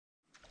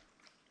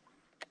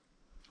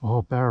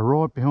Oh, Barra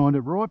right behind it,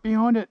 right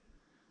behind it.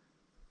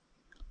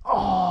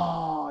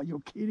 Oh,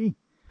 you're kidding.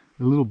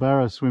 The little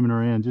Barra swimming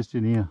around just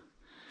in here.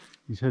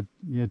 He had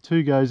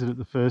 2 goes at it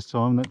the first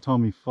time. That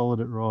time he followed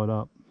it right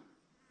up.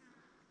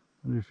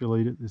 I wonder if he'll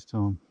eat it this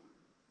time.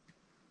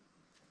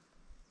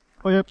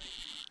 Oh, yep.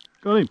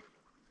 Got him.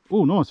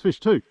 Oh, nice fish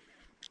too.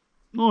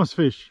 Nice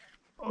fish.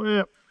 Oh,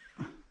 yeah.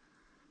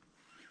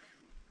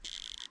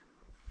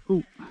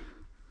 Oh.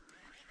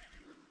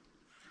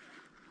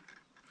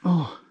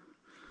 Oh.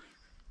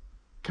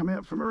 Come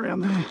out from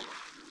around there.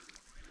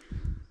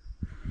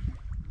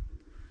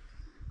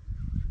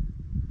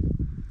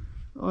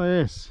 Oh,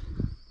 yes.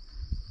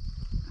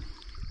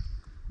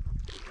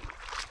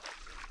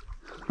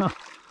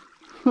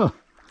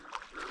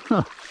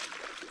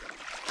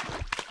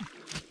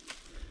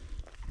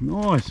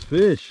 Nice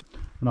fish.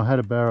 And I had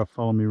a Barra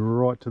follow me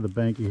right to the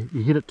bank.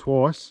 He hit it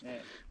twice, yeah.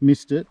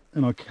 Missed it,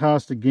 and I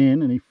cast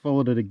again and he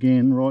followed it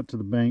again right to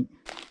the bank.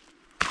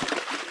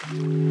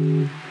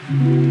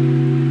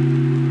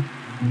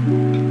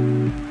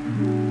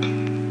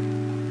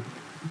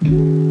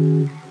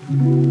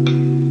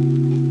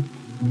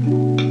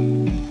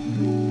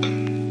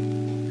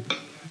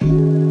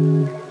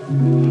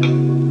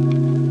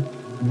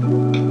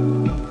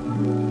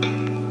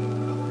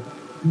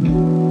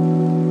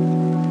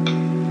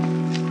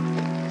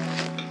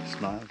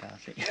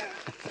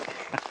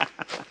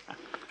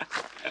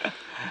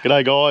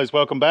 G'day guys,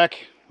 welcome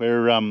back.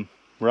 We're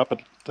up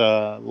at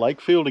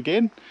Lakefield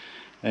again,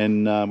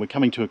 and we're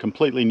coming to a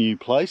completely new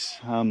place.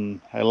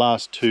 Our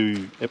last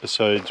 2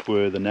 episodes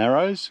were the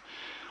Narrows.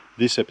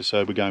 This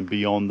episode we're going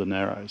beyond the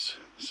Narrows.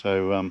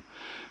 So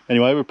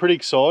anyway, we're pretty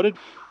excited.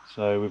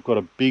 So we've got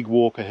a big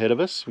walk ahead of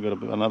us. We've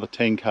got another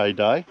 10k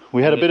day.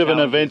 We had a bit of an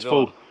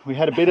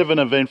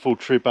eventful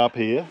trip up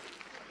here.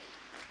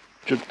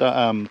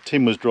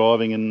 Tim was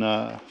driving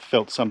and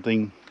felt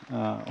something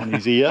on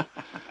his ear.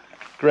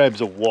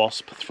 Grabs a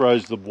wasp,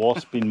 throws the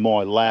wasp in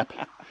my lap.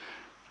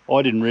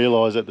 I didn't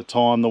realise at the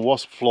time, the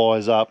wasp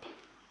flies up,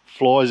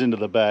 flies into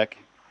the back.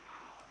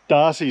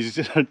 Darcy's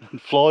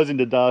flies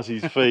into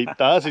Darcy's feet.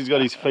 Darcy's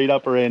got his feet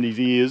up around his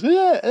ears.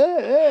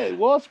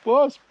 Wasp,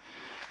 wasp.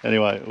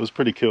 Anyway, it was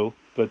pretty cool.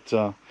 But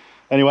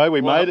anyway,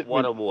 we made it.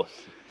 What a wasp.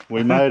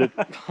 We made it.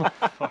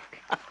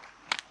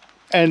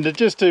 And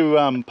just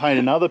to paint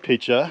another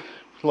picture,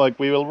 like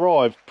we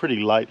arrived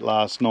pretty late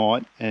last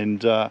night,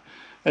 and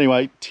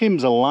anyway,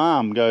 Tim's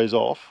alarm goes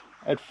off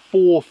at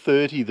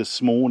 4:30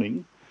 this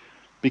morning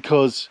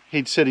because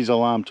he'd set his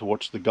alarm to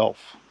watch the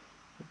golf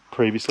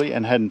previously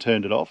and hadn't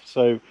turned it off.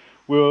 So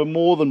we were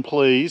more than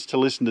pleased to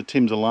listen to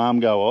Tim's alarm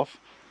go off.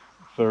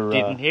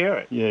 Didn't hear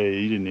it. Yeah,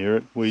 he didn't hear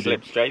it. We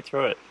slept straight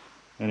through it.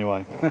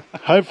 Anyway,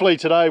 hopefully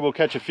today we'll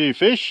catch a few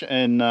fish,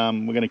 and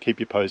we're going to keep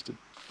you posted.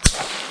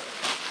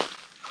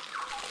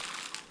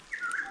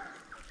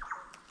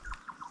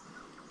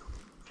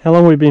 How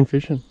long have we been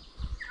fishing?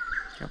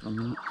 Couple of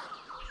minutes.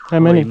 How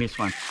many? We missed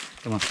one.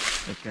 Come on,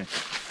 let's go.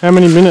 How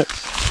many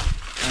minutes?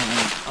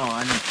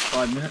 Only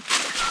 5 minutes.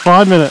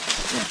 5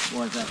 minutes? Yeah,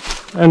 why is that?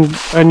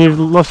 And you've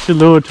lost your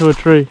lure to a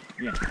tree?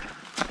 Yeah.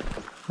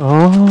 Oh.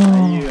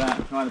 Are you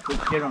trying to put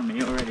shit on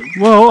me already?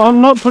 Well,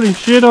 I'm not putting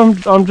shit,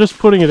 I'm just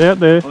putting it out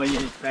there. Oh,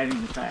 you're just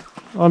baiting the fact.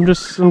 I'm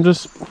just,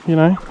 you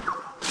know,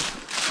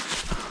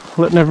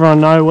 letting everyone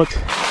know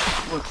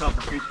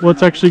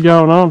what's actually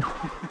going on.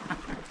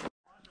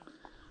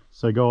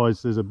 So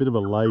guys, there's a bit of a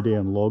lay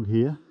down log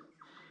here.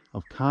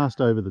 I've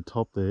cast over the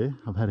top there,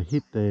 I've had a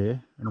hit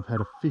there, and I've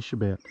had a fish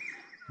about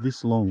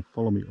this long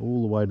follow me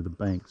all the way to the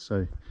bank.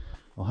 So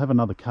I'll have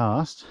another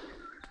cast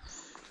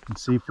and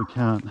see if we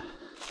can't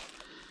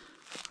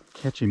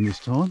catch him this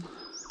time.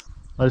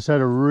 I just had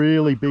a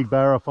really big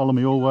Barra follow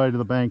me all the way to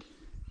the bank.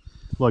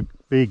 Like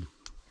big.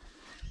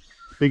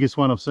 Biggest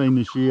one I've seen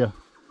this year.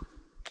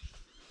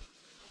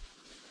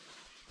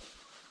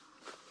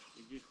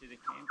 Did you see the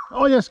camp?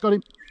 Oh yes, got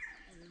him.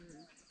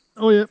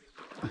 Oh yeah.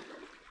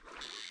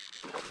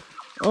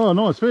 Oh,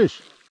 nice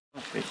fish.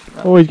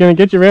 Oh, he's going to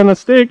get you around the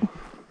stick.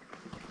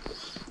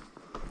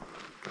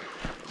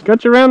 He's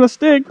got you around the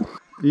stick.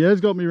 He has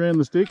got me around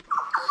the stick.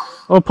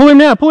 Oh, pull him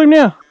now, pull him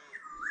now.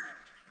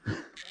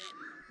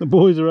 The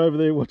boys are over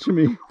there watching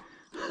me.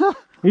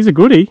 He's a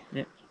goodie.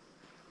 Yeah.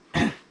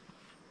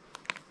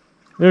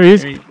 There he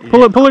is.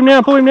 Pull him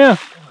now, pull him now.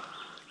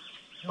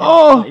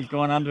 Oh! He's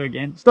going under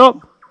again.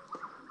 Stop.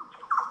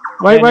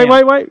 Wait.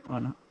 Oh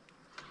no.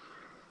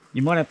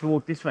 You might have to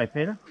walk this way,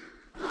 Peter.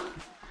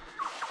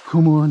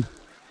 Come on.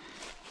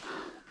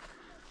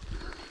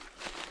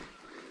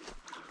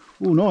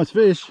 Oh, nice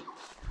fish.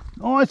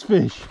 Nice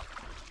fish.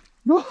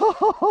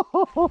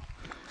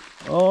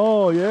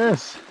 Oh,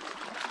 yes.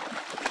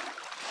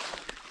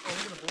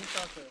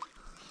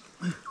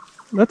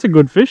 That's a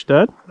good fish,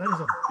 Dad. That is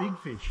a big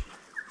fish.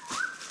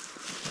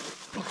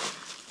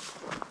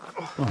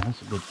 Oh,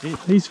 that's a good fish.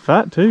 He's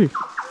fat too.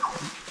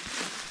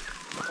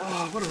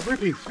 Oh, what a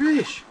ripping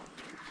fish.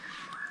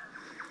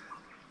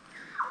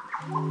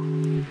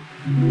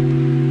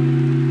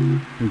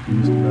 Thank you,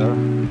 Mr. Barra.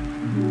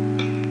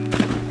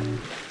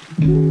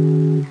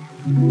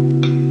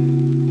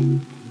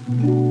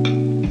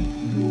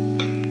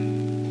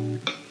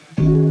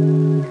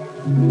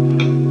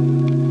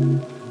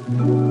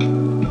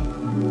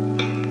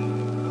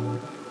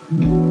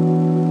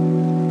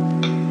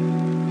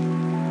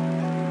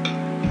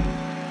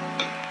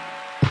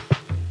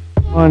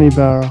 Tiny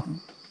barra.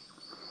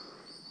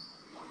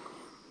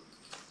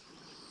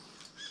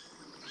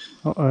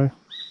 Uh-oh.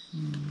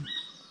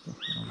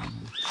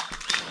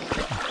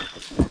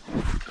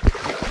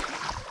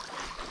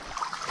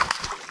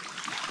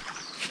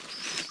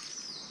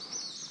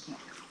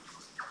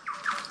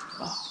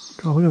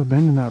 God, look at the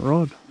bend in that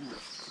rod.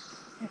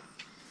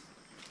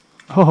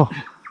 Oh.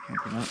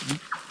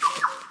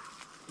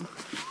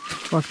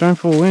 Fuck, don't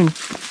fall in.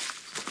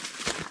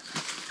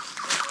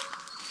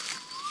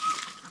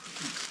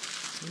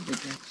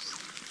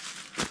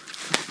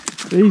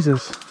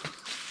 Jesus.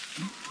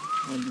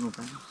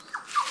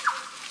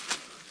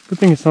 Good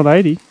thing it's not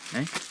 80.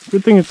 Eh?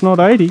 Good thing it's not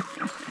 80.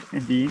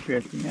 It'd be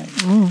interesting, eh?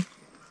 Mm.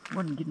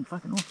 Wasn't getting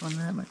fucking off on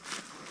that, mate.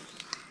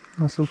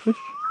 Nice little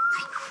fish.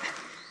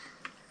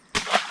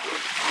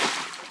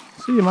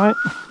 See you, mate.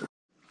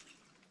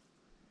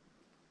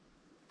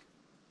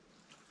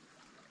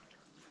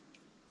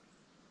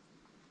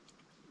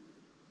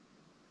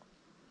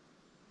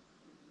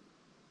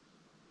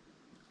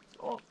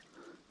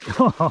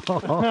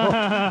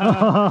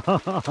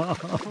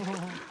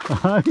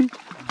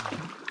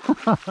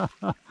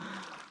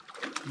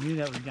 Knew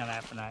that was going to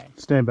happen, eh?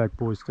 Stand back,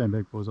 boys. Stand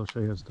back, boys. I'll show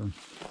you how it's done.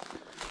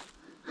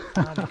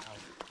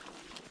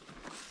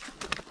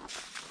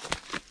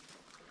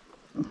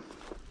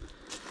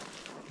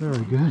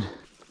 Very good.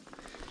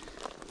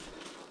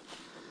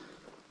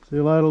 See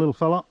you later, little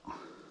fella.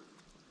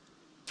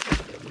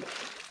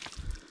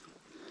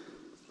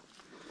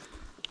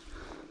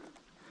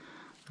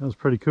 That was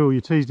pretty cool.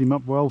 You teased him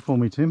up well for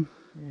me, Tim.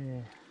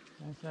 Yeah.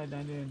 Don't say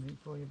don't do anything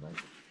for you, mate.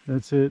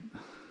 That's it.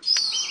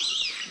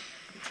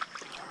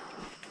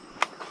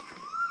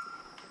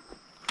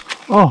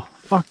 Oh,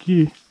 fuck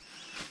you.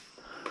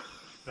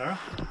 Sarah?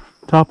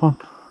 Top on.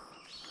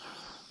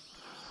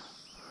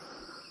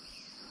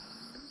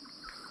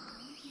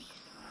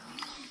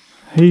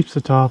 Heaps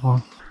of tarp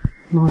on.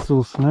 Nice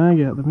little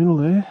snag out the middle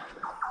there.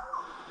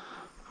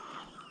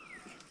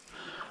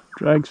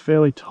 Drag's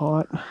fairly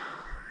tight.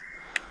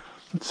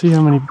 Let's see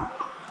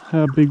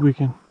how big we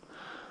can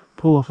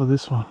pull off of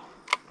this one.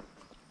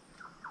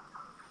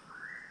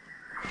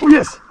 Oh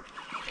yes!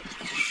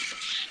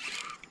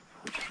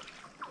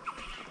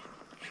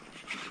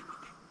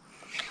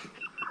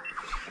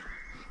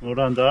 Well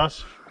done,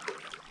 Das.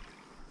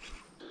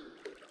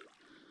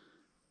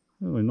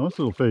 Oh, a nice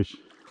little fish.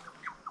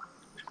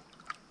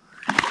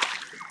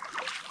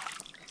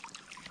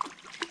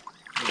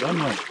 Well done,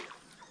 mate.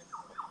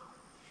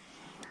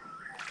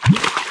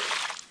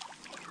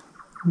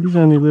 He's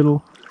only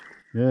little.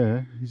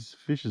 Yeah, his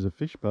fish is a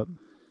fish butt.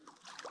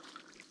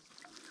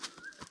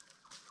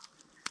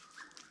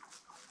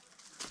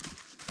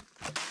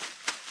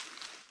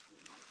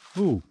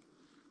 Ooh,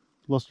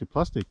 lost your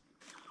plastic.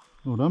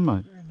 Well done,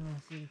 mate. Very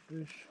nice little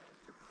fish.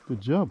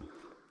 Good job.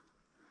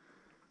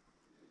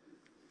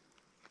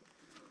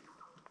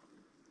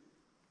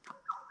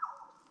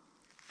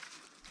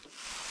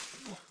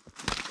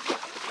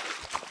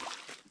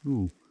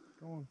 Ooh,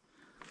 Go on.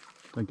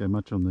 don't go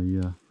much on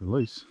the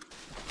release.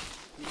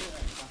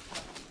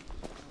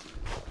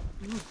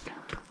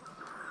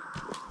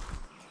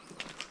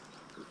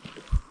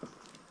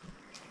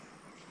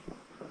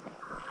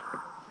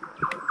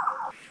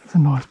 That's a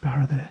nice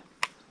barra there.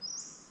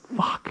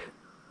 Fuck.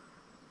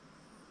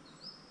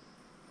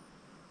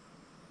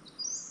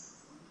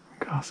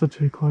 Cast it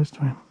too close to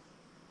him.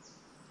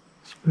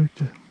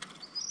 Spooked it.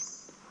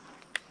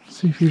 Let's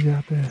see if he's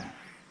out there.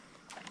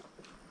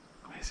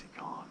 Where's he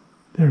gone?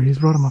 There he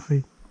is, right on my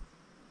feet.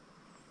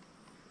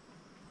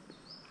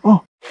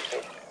 Oh!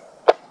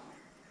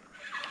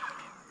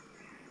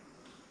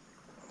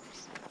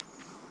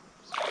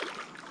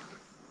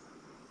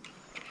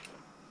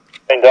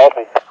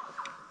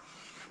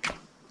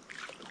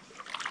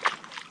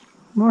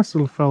 Nice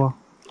little fella.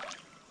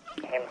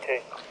 Him too.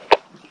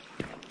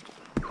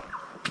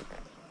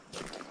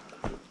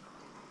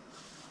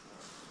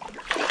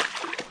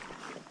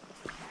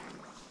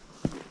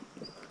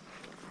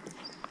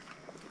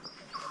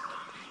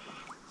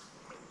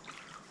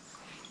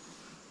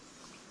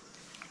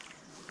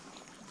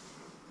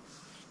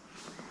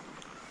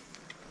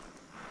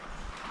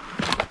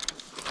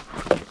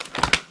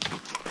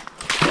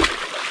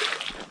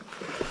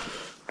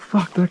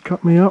 Fuck, that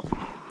cut me up.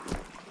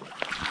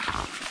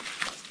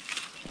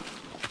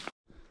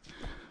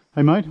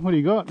 Hey mate, what do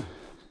you got?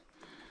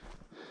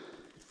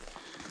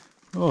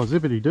 Oh,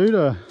 zippity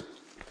doodah.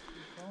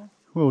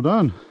 Well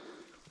done.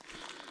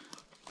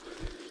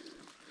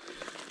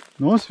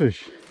 Nice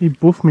fish. He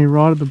buffed me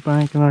right at the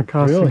bank and I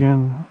cast Really?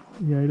 again.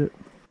 He ate it.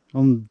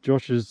 On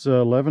Josh's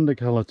lavender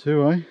colour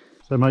too, eh?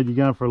 So mate, you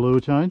going for a lure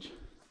change?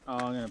 Oh,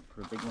 I'm going to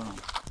put a big one on.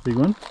 Big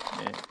one?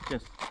 Yeah,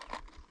 just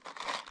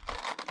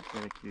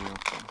out of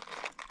curiosity.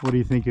 What do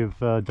you think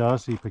of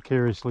Darcy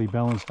precariously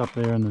balanced up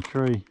there in the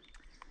tree?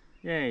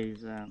 Yeah,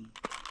 he's,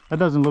 That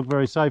doesn't look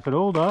very safe at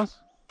all, Darcy.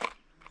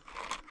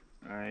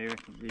 I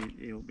reckon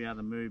he'll be able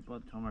to move by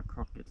the time a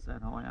croc gets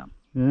that high up.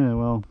 Yeah,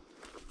 well,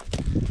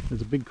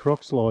 there's a big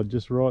croc slide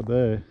just right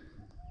there.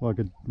 Like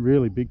a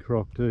really big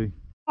croc too.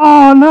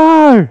 Oh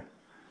no!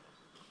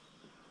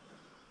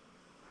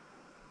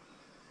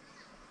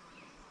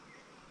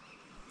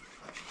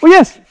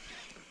 yes!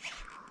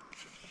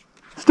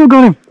 Still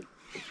got him.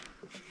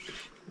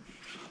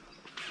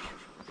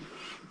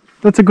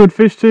 That's a good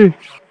fish too.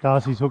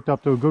 Darcy's hooked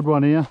up to a good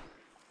one here.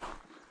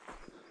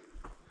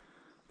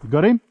 You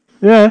got him?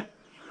 Yeah.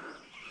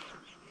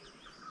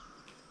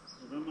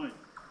 Well done, mate.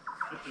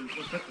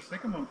 That's the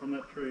second one from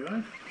that tree,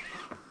 eh?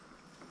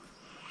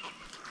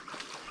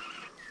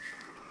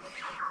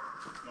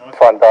 Nice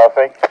one,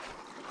 Darcy.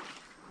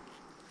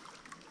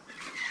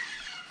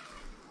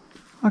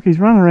 Look, he's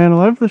running around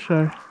all over the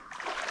show.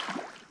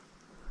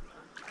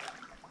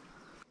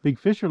 Big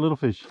fish or little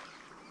fish?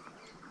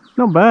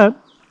 Not bad.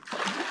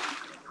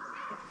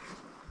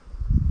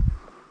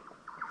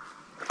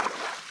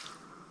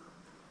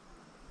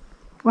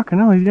 Fucking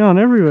hell, he's going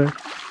everywhere.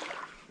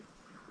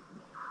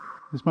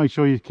 Just make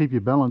sure you keep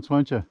your balance,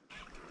 won't you?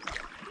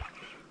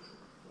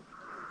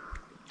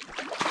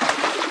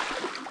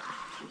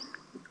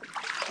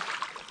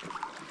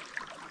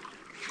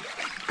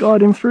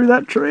 Got him through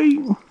that tree.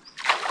 You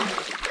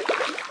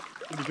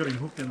got him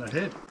hooked in the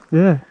head.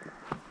 Yeah.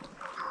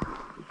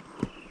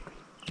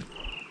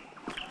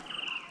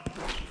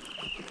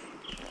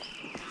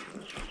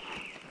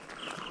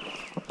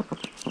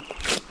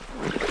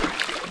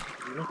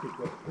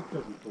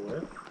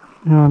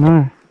 Yeah, I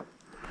know.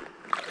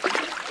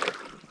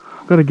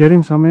 Got to get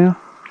him somehow.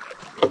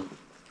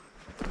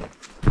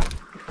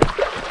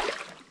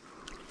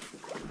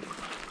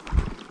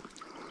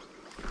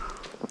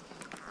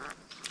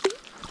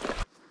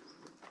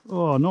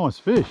 Oh, nice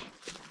fish.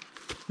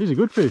 He's a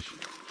good fish.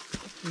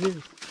 It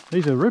is.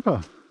 He's a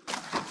ripper.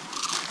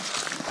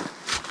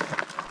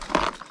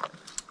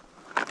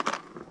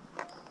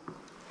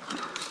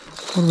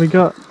 What do we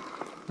got?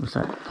 What's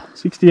that?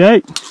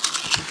 68.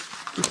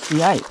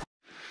 68.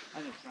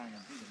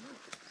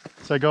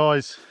 So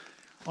guys,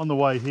 on the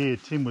way here,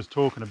 Tim was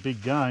talking a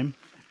big game.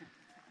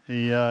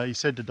 He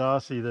said to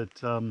Darcy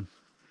that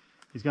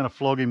he's going to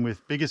flog him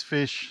with biggest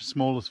fish,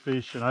 smallest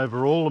fish, and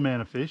overall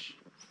amount of fish.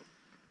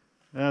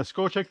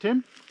 Score check,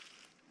 Tim?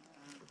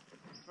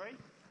 3.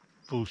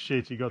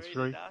 Bullshit, you got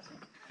 3. To Darcy.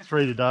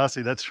 3 to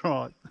Darcy, that's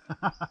right.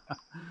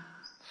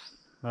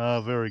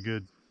 Very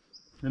good.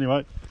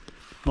 Anyway,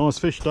 nice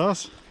fish,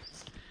 Darcy.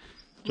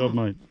 Job,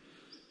 mate.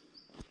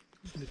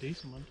 A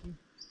decent one too.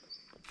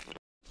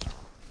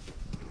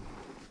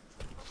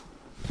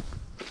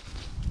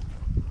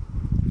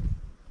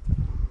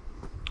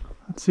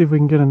 Let's see if we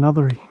can get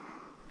another.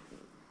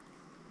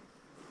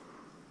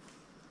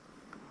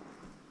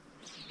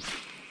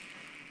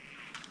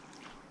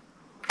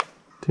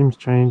 Tim's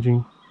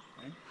changing.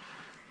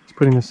 He's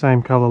putting the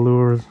same colour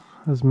lure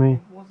as me.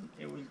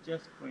 It was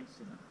just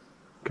coincidence.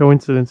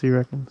 Coincidence, he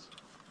reckons.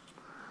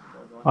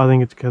 I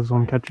think it's because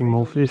I'm catching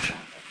more fish.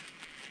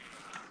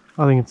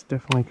 I think it's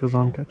definitely because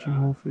I'm catching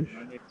more fish.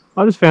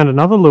 I just found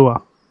another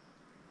lure.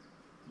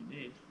 You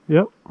did?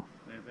 Yep,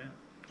 Whereabouts?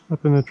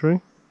 up in the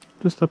tree.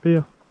 Just up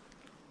here.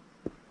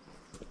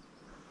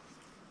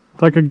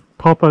 It's like a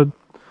popper.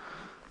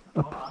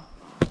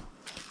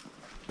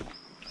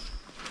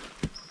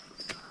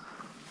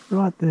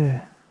 Right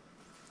there.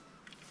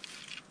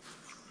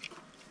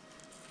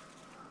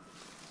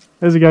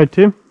 There's a go,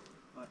 Tim.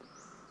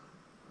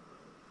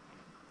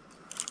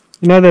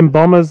 You know them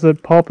bombers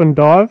that pop and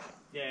dive?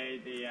 Yeah,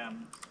 the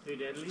 2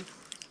 deadlies.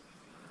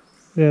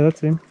 Yeah,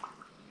 that's him.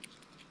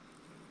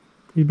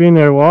 He's been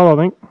there a while, I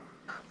think.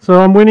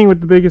 So I'm winning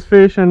with the biggest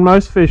fish and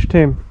most fish,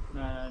 Tim.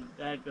 No,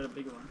 Dad got a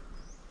bigger one.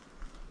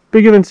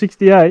 Bigger than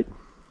 68. Yeah.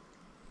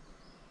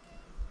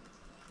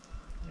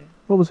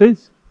 What was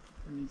his?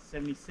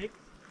 76.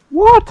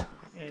 What?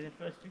 Yeah, the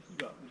first fish you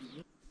got.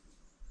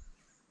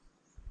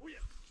 Oh yeah.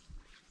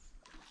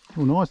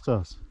 Oh, nice,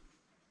 Darcy.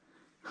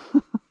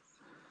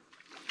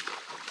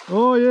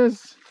 Oh,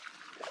 yes.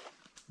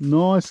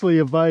 Nicely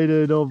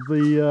evaded of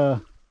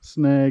the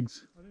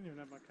snags. I didn't even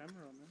have my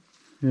camera on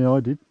there. Yeah,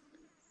 I did.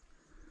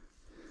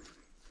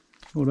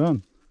 Well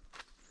done.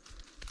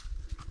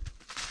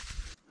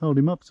 Hold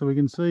him up so we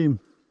can see him.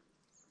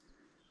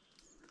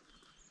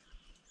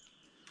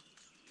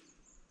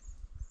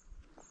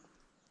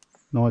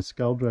 Nice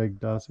skull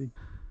drag, Darcy.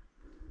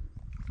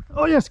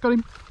 Oh yes, got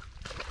him.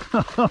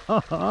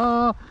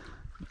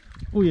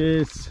 Oh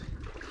yes.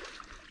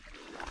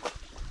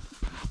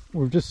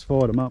 We've just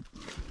fired him up.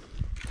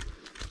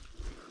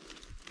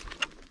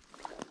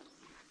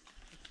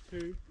 2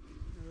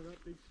 out of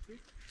that big stick.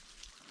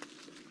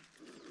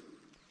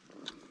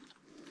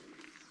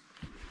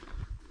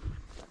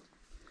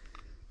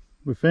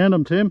 We found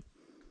him, Tim.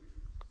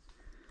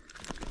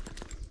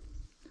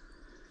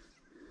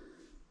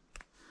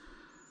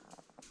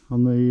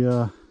 On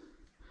the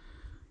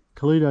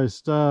Toledo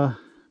Star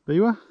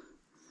Biwa.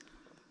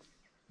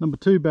 Number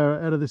 2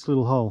 Barra out of this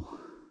little hole.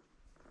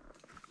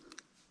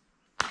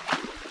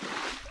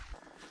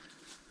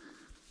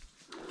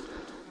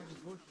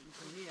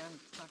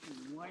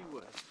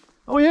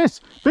 Oh yes,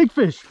 big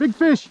fish, big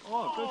fish.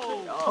 Oh, good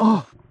fish.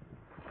 Oh.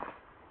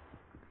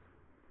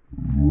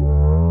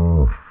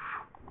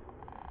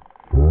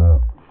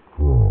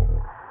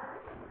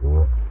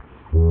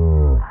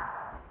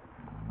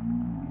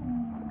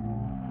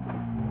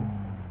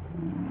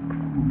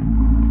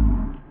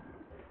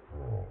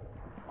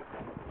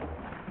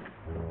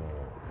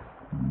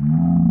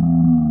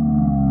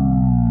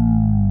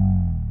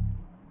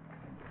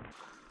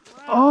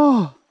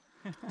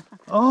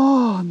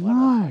 Oh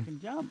no! Fucking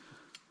jump.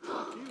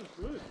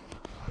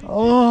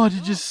 Oh,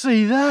 did you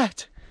see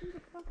that?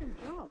 Fucking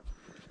jump.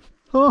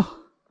 Oh,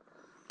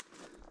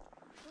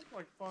 That's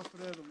like 5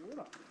 foot out of the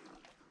water.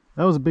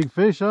 that was a big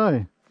fish,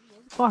 eh?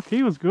 Fuck,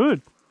 he was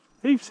good.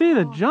 You see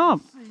the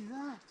jump. See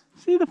that?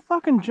 See the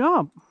fucking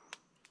jump.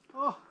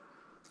 Oh.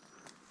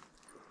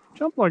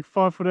 Jump like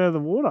 5 foot out of the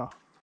water.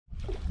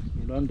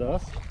 Well done,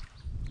 Dust.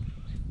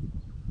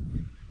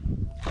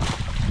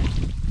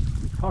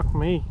 Fuck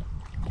me.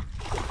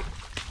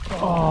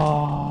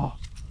 Oh.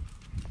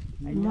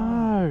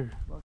 No.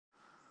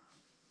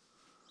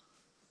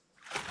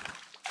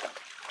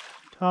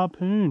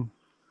 Harpoon.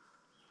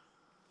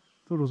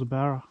 Thought it was a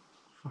barra.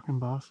 Fucking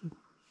bastard.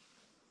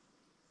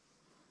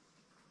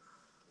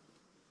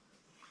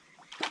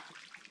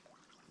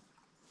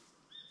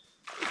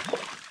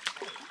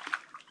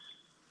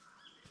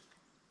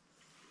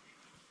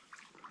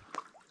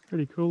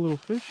 Pretty cool little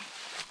fish.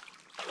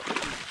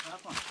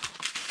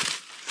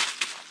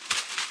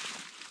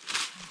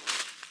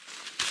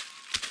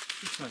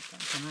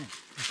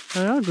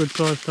 They are good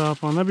sized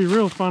tarpon. They'd be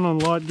real fun on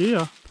light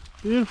gear.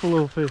 Beautiful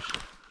little fish.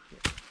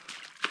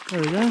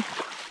 There we go.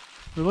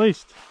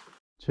 Released.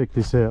 Check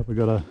this out. We've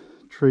got a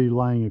tree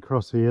laying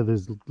across here.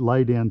 There's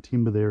lay down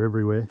timber there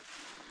everywhere.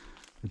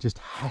 It just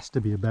has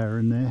to be a barra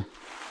in there.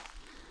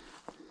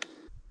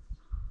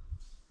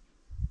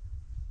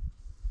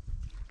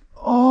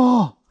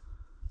 Oh!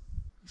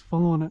 He's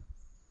following it.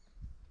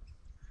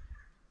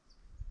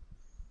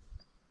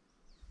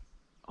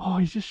 Oh,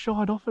 he's just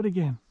shied off it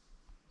again.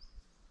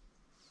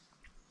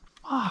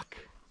 Fuck.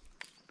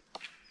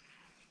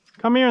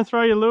 Come here and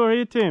throw your lure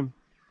here, Tim.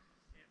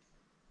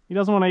 He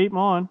doesn't want to eat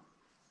mine.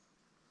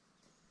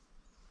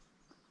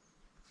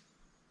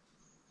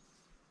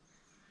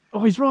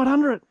 Oh, he's right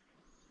under it.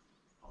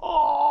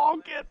 Oh,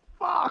 get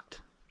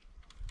fucked.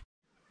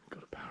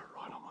 Got a barra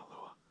right on my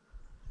lure.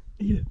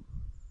 Eat it.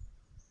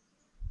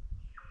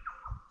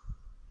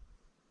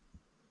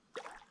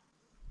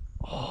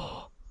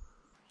 Oh.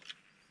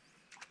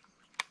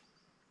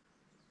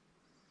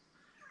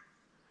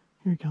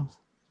 Here he comes.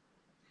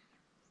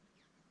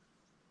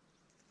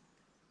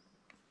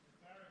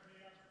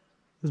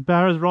 This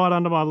barra's right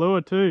under my lure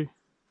too.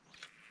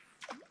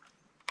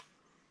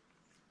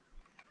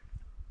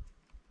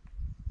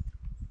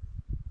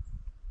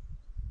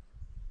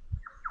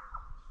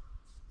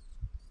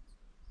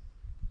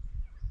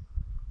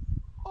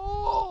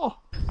 Oh!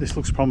 This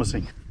looks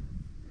promising.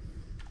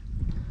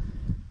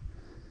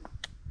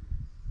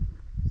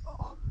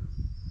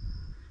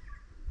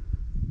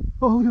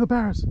 Oh, look at the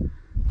barras.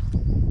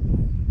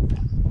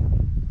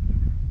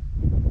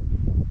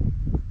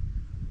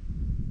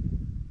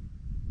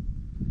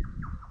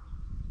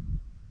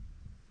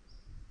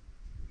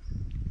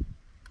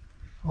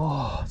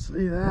 Oh,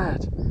 see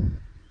that?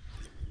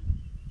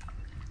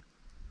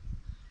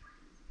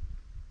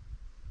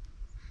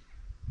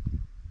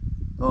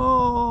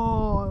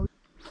 Oh!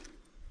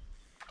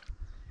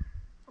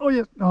 Oh,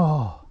 yeah.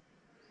 Oh.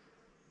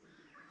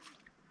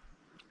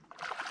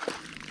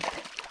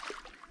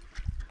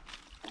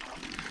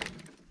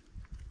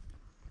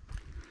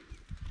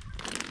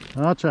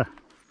 Archer.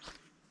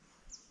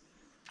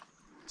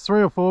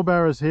 3 or 4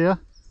 barras here,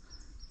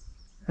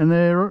 and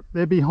they're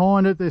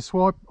behind it. They're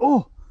swiped.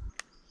 Oh,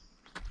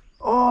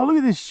 oh! Look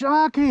at this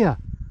shark here.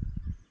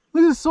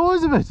 Look at the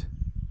size of it.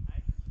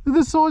 Look at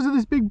the size of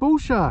this big bull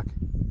shark.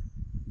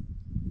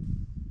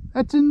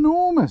 That's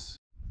enormous.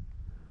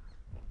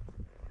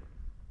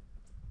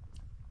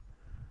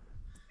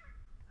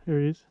 Here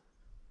he is.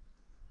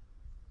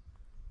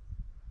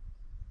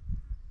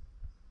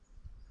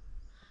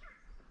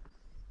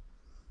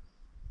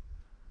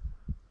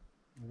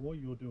 While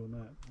you're doing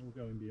that, we'll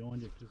go in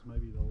behind you because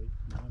maybe they'll eat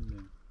mine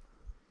then.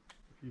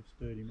 If you've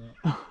stirred him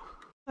up.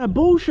 A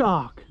bull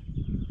shark.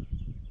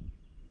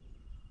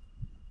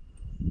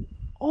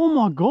 Oh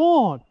my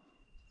god.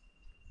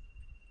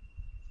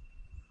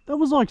 That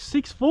was like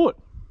 6 foot.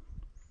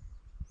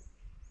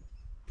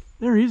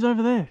 There he is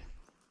over there.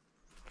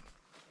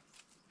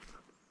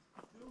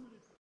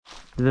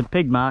 There's a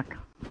pig mark.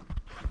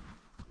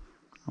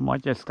 I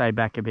might just stay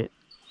back a bit.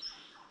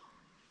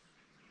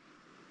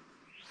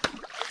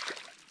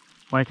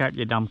 Wake up,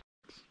 you dumb.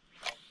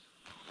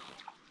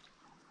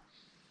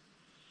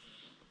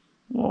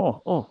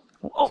 Oh, oh,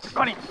 oh,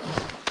 got him.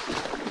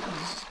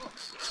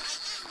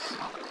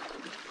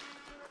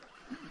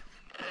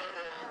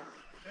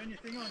 Turn your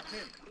thing on,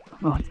 Tim.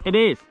 Oh, it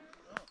is.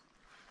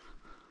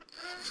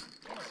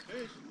 Nice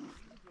fish.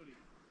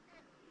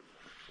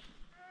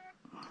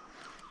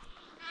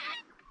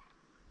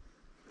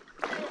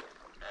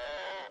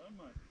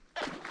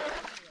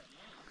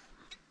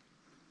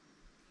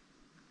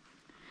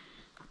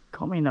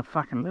 Caught me in the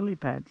fucking lily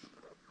pads.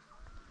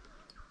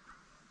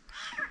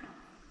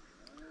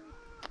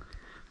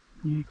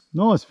 Yeah.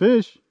 Nice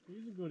fish.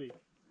 He's a goodie.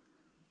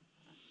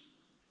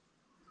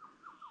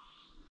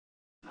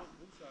 Oh,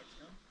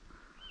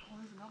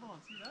 there's another one.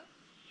 See that?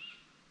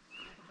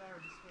 The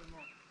barra just swam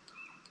off.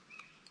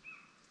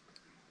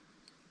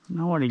 I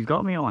know what he's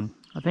got me on.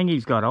 I think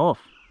he's got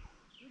off.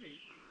 Did he?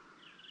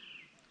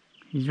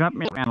 He's wrapped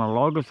me around a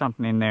log or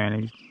something in there,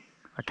 and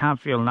I can't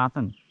feel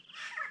nothing.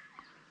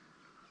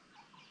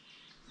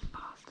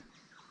 Bastard.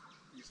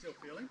 You still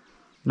feeling?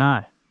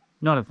 No,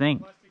 not a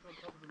thing.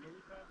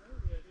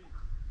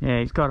 Yeah,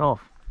 he's got off.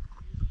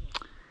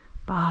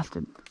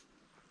 Bastard.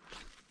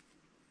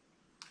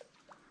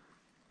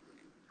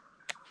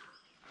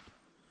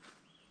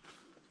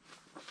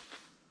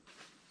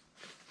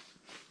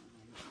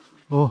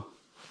 Oh,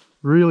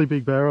 really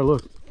big barra,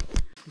 look.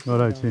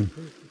 Righto, Tim.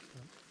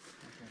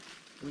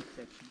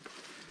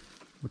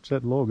 Watch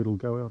that log, it'll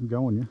go out and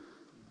go on you.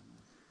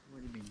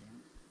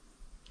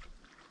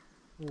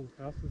 Oh,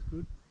 cast is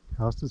good.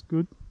 Cast is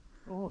good.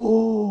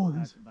 Oh,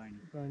 That's there's bony.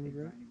 bony Big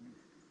bro. bony.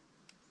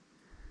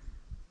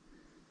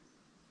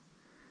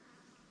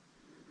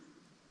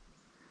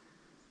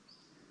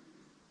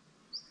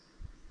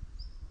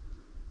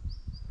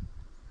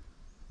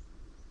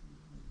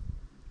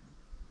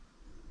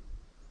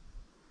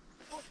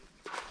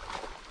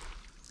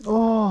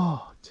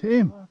 Oh,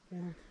 Tim.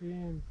 Fucking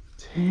Tim.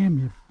 Tim,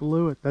 you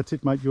blew it. That's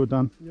it, mate. You're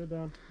done. You're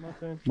done. My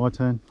turn. My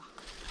turn.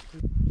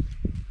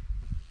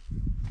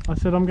 I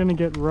said I'm going to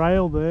get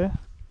railed there.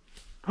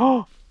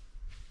 Oh!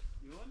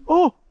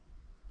 Oh!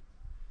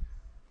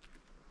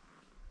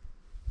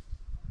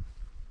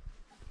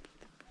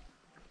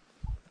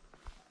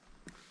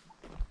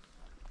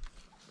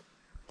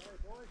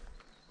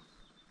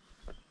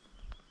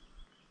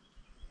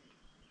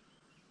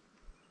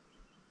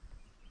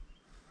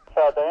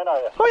 How down are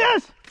you? Oh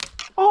yes!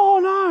 Oh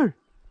no!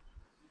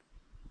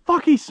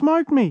 Fuck, he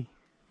smoked me.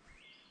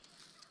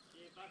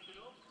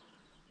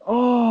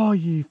 Oh,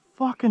 you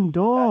fucking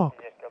dog.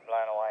 He just got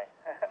blown away.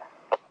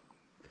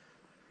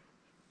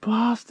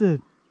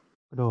 Bastard.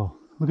 Oh,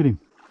 look at him.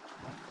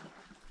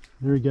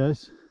 There he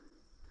goes.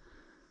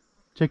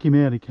 Check him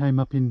out. He came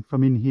up in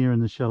from in here in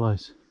the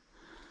shallows.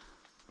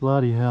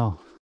 Bloody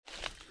hell.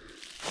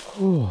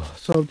 Oh,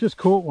 so I've just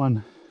caught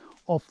one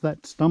off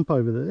that stump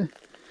over there.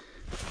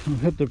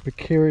 I've had to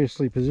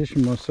precariously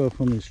position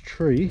myself on this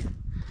tree.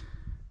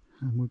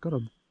 And we've got a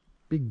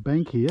big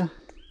bank here.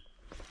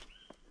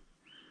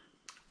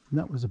 And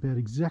that was about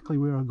exactly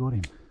where I got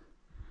him.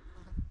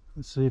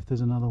 Let's see if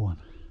there's another one.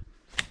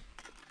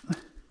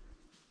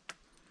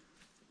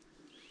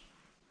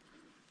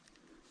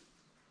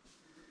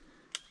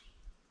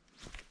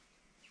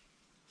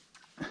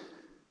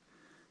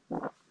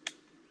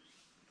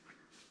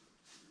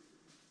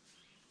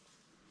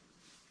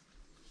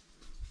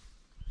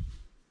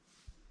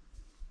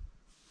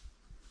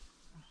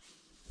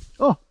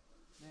 Oh,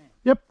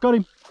 yep, got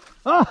him.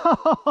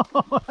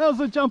 Oh, how's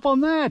the jump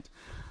on that?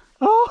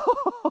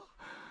 Oh,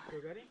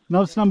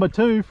 that's number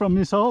 2 from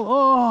this hole.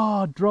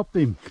 Oh, dropped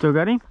him. Still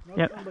got him? That's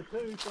Yep. number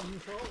 2 from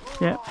this hole. Oh,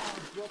 Yep.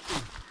 dropped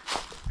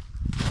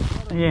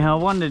him. Yeah, I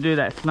wanted to do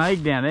that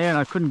snake down there and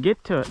I couldn't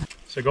get to it.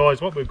 So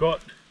guys, what we've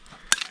got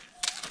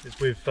is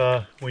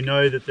we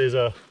know that there's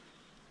a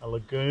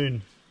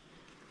lagoon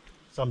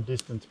some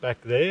distance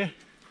back there,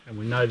 and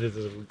we know there's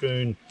a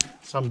lagoon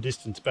some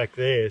distance back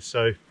there.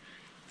 So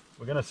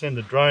we're going to send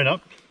the drone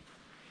up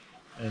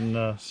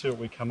and see what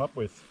we come up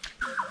with.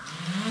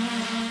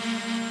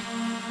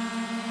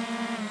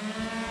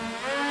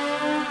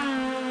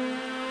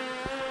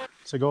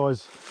 So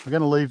guys, we're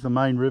going to leave the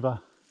main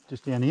river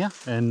just down here,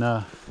 and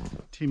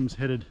Tim's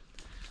headed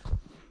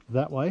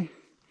that way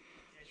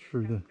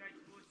through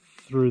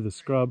the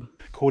scrub.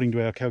 According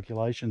to our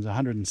calculations,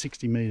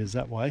 160 metres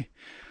that way,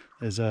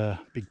 there's a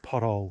big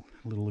pothole,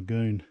 a little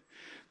lagoon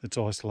that's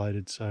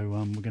isolated. So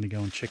we're going to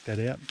go and check that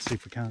out and see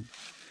if we can't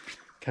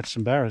catch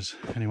some barras.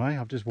 Anyway,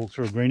 I've just walked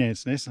through a green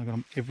ant's nest and I've got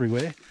them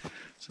everywhere.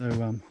 So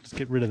let's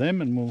get rid of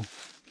them and we'll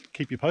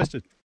keep you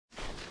posted.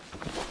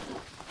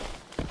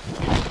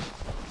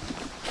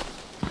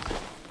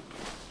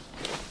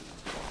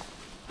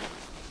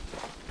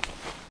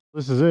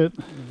 This is it.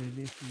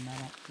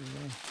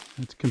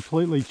 It's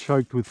completely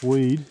choked with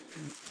weed.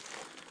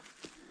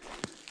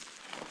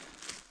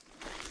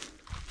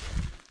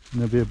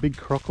 And there'll be a big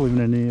croc living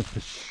in here for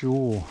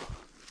sure.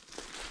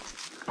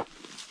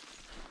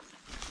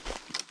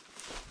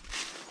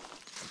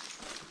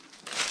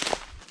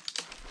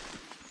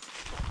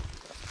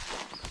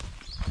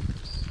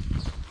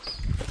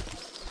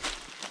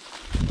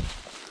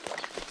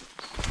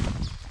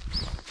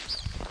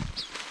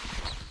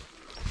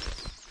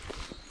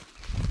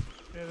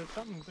 Yeah, there's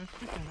something. There's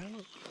fish in there,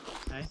 look.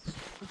 Hey?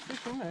 There's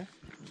fish in there.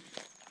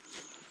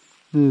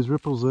 There's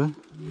ripples there.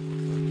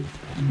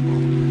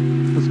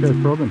 Let's go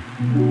frogging.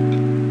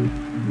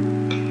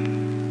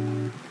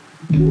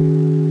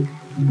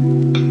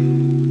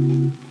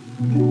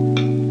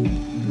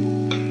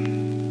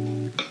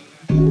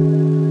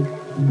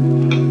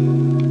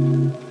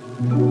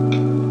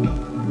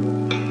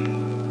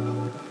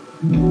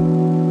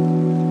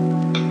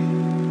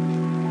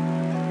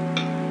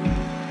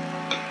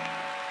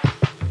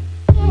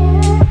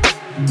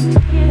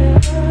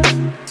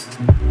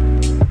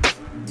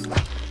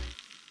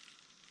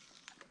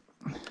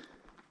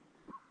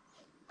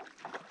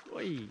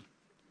 Oi.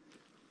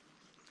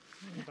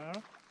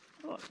 Barra.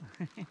 What?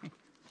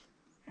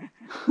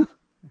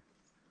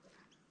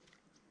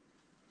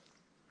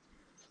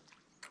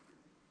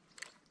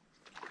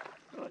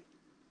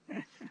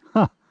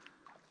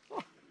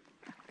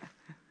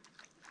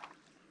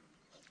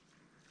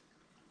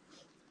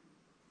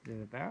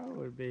 The barrel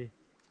would be.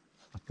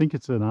 I think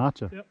it's an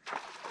archer. Yep.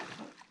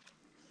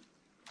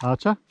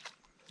 Archer?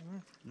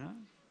 No.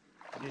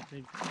 That's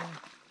it.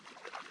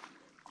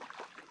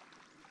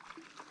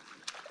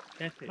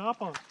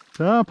 Tarpon.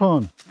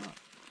 Tarpon.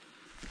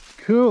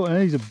 Cool,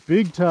 and he's a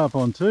big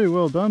tarpon too.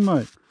 Well done,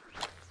 mate.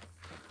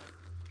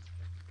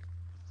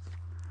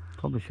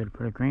 Probably should have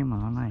put a green one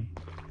on, eh?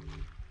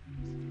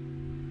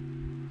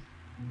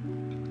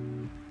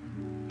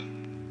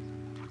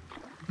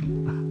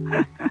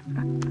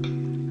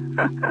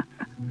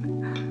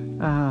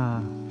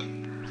 Ah.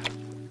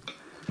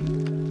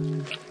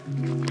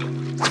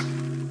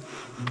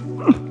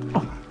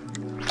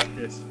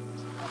 Yes.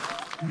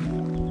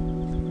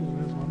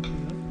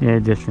 Yeah,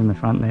 just in the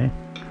front there.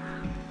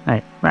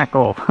 Hey, back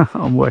off.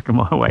 I'm working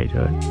my way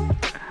to it.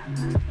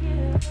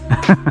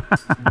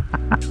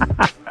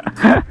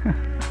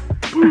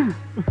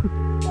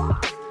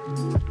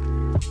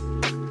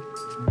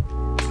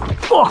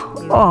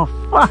 Oh,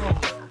 fuck.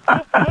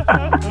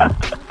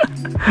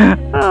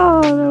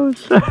 Oh, that was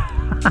so...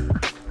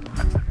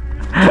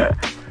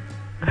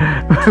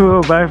 We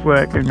were both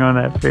working on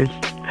that fish.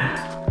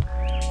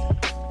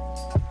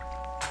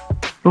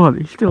 Oh,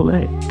 he's still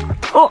there.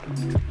 Oh!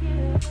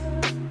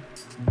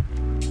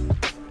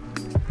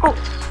 Oh,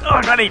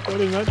 I got him! Got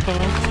him that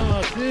time.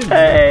 Oh,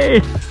 Hey!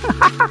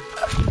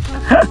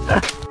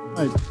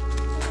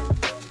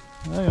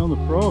 Hey, on the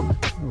frog.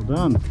 Well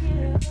done.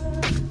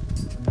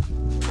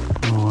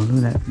 Oh,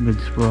 look at that big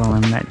swirl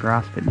in that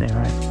grass bit there,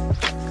 right?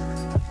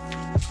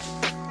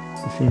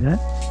 You see that?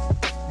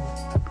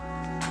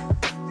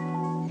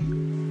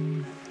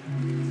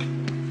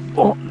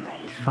 Oh,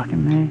 he's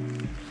fucking there.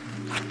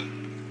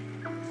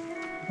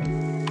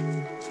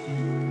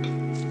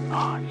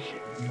 Oh,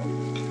 shit.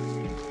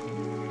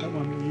 that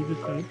one that you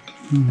just said.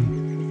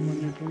 Hmm. What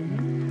you're talking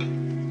about.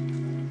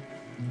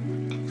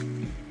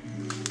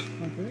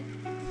 Right there.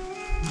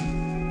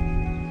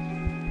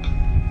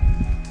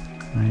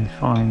 Oh, he's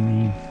following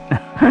me.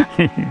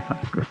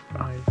 Good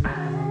fuck.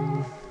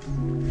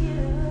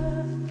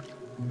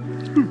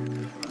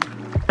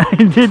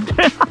 He did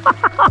that.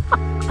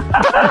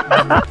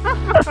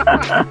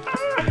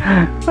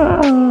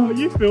 Oh, are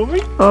you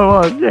filming?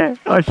 Oh, well, yeah,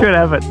 I should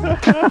have it.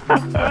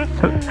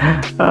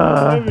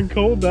 I haven't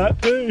called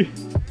that too.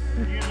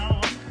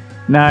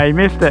 No, he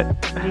missed it.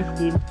 Missed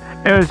him.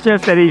 It was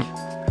just that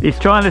he's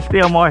trying to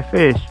steal my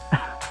fish.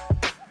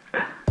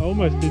 I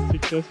almost did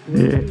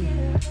successfully. Yeah. too.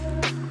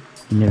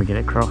 You never get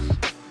it across.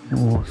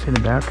 Oh, see the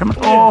barrel coming.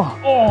 Oh,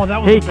 oh,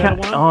 that was he a better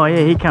one. Oh,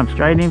 yeah, he comes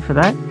straight in for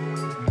that.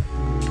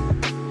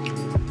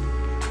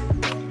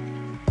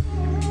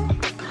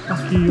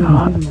 Fuck you, you're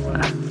London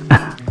away.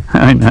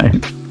 I know.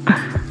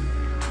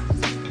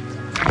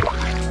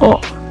 Oh,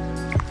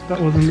 That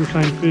wasn't the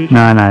same fish.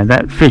 no,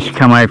 that fish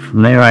come over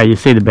from there. You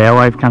see the bow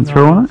wave come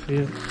through on it?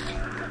 Yeah.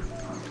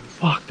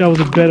 Fuck, that was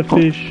a better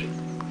fish.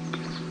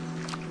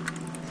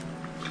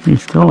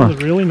 He's still That a...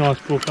 was a really nice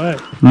book, eh?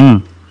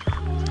 Mm.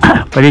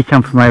 But he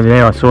come from over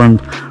there. I saw him,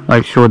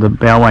 like, sure the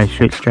bow wave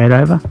shoot straight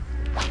over.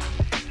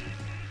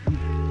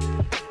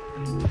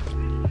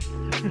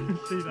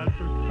 See that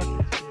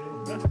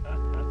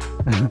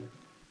fucking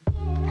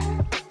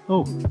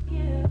Oh.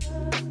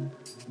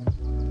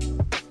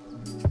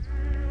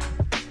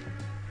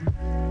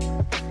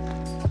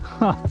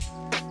 Ha.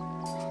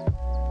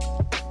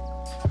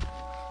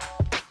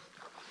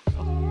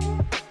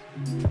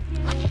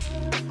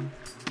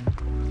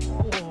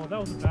 Oh, that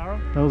was a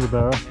barra. That was a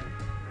barra.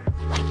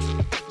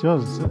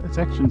 Just, it's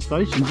action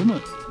stations, isn't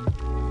it?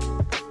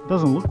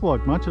 Doesn't look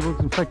like much. It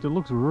looks, in fact, it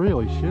looks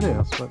really shit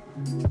house, but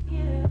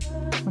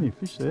plenty of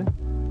fish there.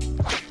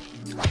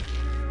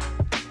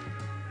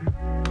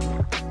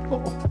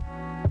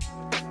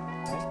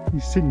 Oh.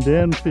 He's sitting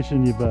down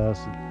fishing, you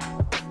bastard.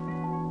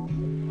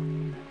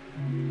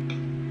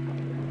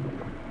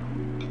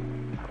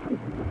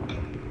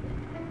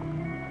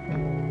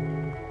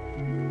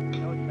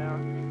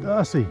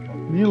 Darcy,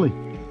 nearly.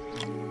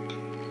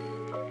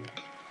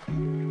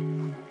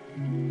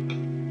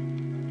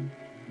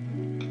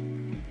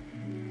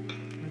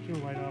 Make sure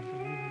wait after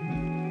me.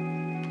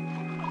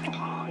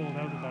 Oh,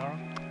 that was a barra.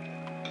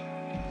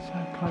 So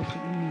close to the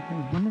end. I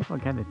wonder if I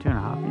go to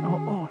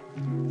 2.5. Oh.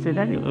 See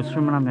that? It was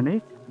swimming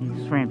underneath. He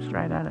swam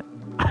straight at it.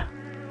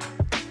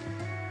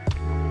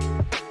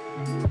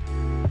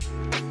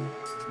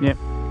 Yep.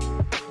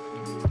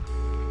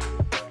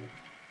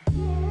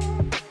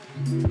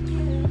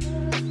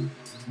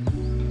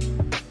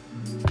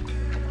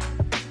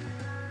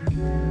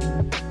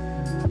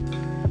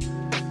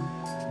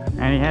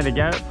 And he had to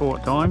go it 4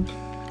 times.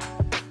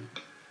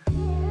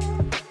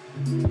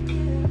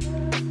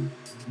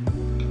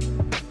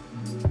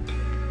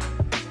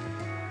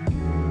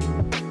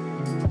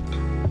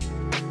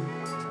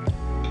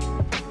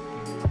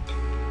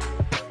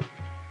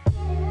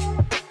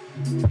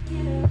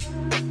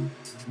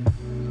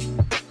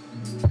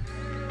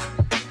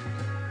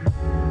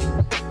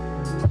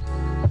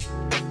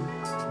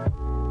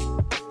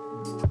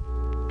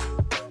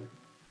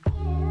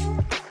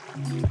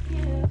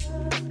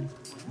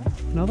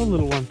 Another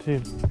little one,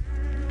 Tim.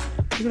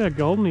 Look at how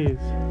golden he is.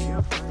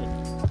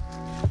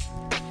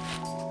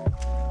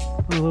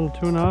 On a little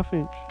 2.5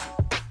 inch.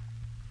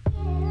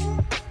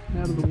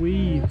 Out of the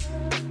weed.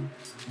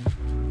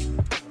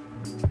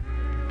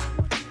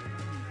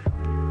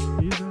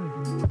 He is, eh?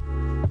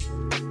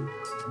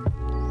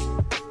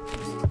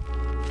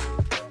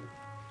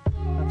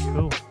 That's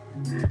cool.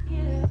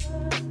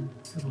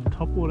 Little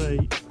topwater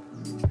eat.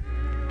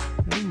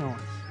 Very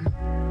nice.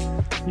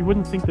 You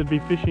wouldn't think there'd be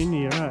fish in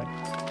here, eh?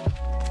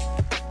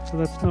 So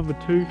that's number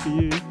 2 for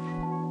you.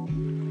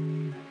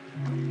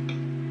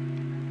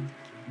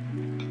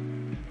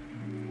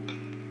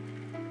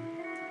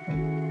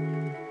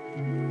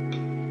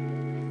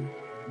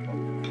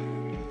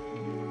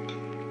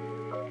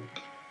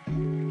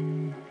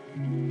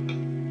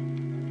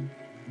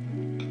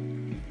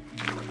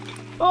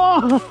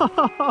 Oh!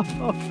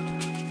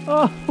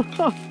 Oh!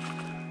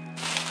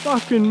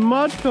 Fucking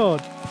mud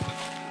cod!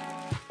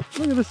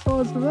 Look at the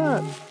size of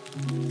that.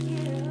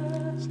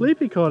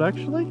 Sleepy cod,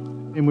 actually.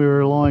 And we were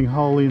relying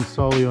wholly and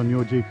solely on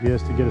your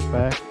GPS to get us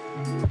back.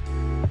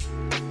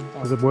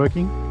 Was it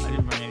working? I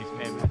didn't bring any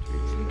spare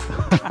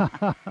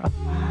batteries.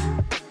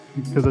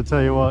 Because I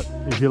tell you what,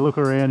 if you look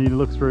around and you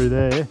look through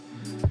there,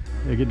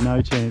 you get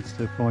no chance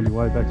to find your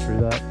way back through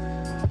that.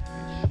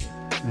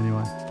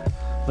 Anyway,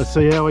 let's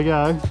see how we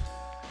go.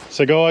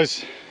 So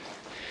guys,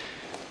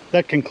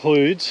 that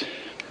concludes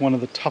one of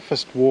the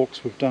toughest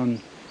walks we've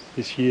done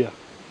this year.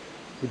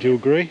 Would you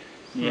agree?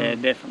 Yeah,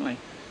 definitely.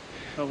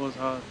 That was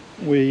hard.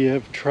 We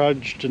have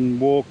trudged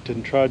and walked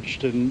and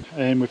trudged and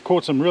we've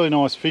caught some really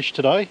nice fish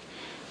today.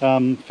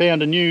 Found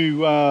a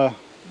new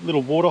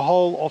little water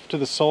hole off to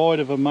the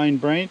side of a main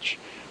branch,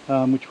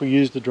 which we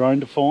used the drone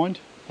to find.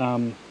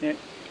 Yep.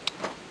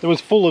 It was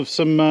full of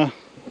some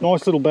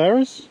nice little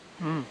barras,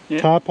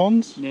 Yep.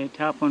 tarpons, Yeah,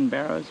 tarpon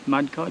barrows,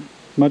 mud cod.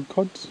 mud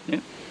cods.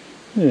 Yep.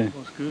 Yeah. That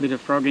was good. Bit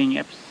of frogging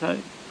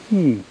episode.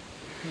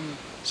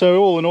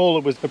 So all in all,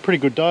 it was a pretty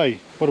good day.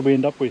 What did we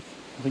end up with?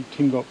 I think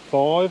Tim got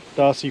 5,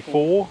 Darcy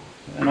 4,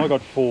 and I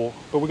got 4.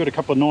 But we got a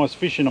couple of nice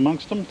fish in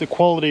amongst them. The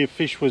quality of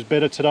fish was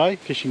better today.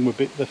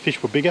 The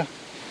fish were bigger.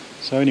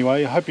 So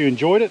anyway, I hope you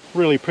enjoyed it.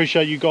 Really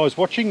appreciate you guys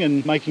watching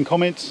and making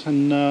comments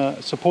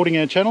and supporting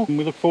our channel. And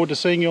we look forward to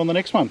seeing you on the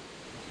next one.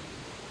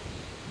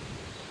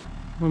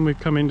 When we've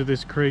come into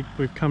this creek,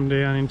 we've come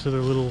down into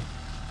the little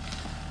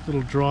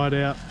dried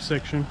out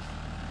section.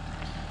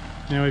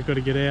 Now we've got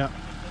to get out.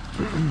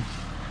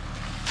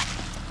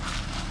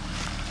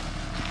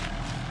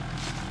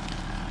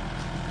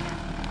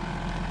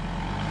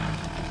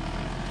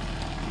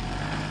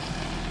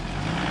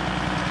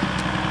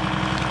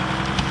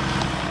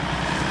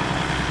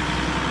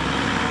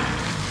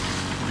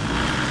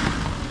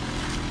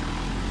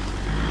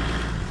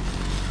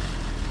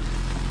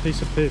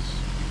 Piece of piss.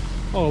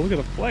 Oh, look at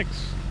the flex.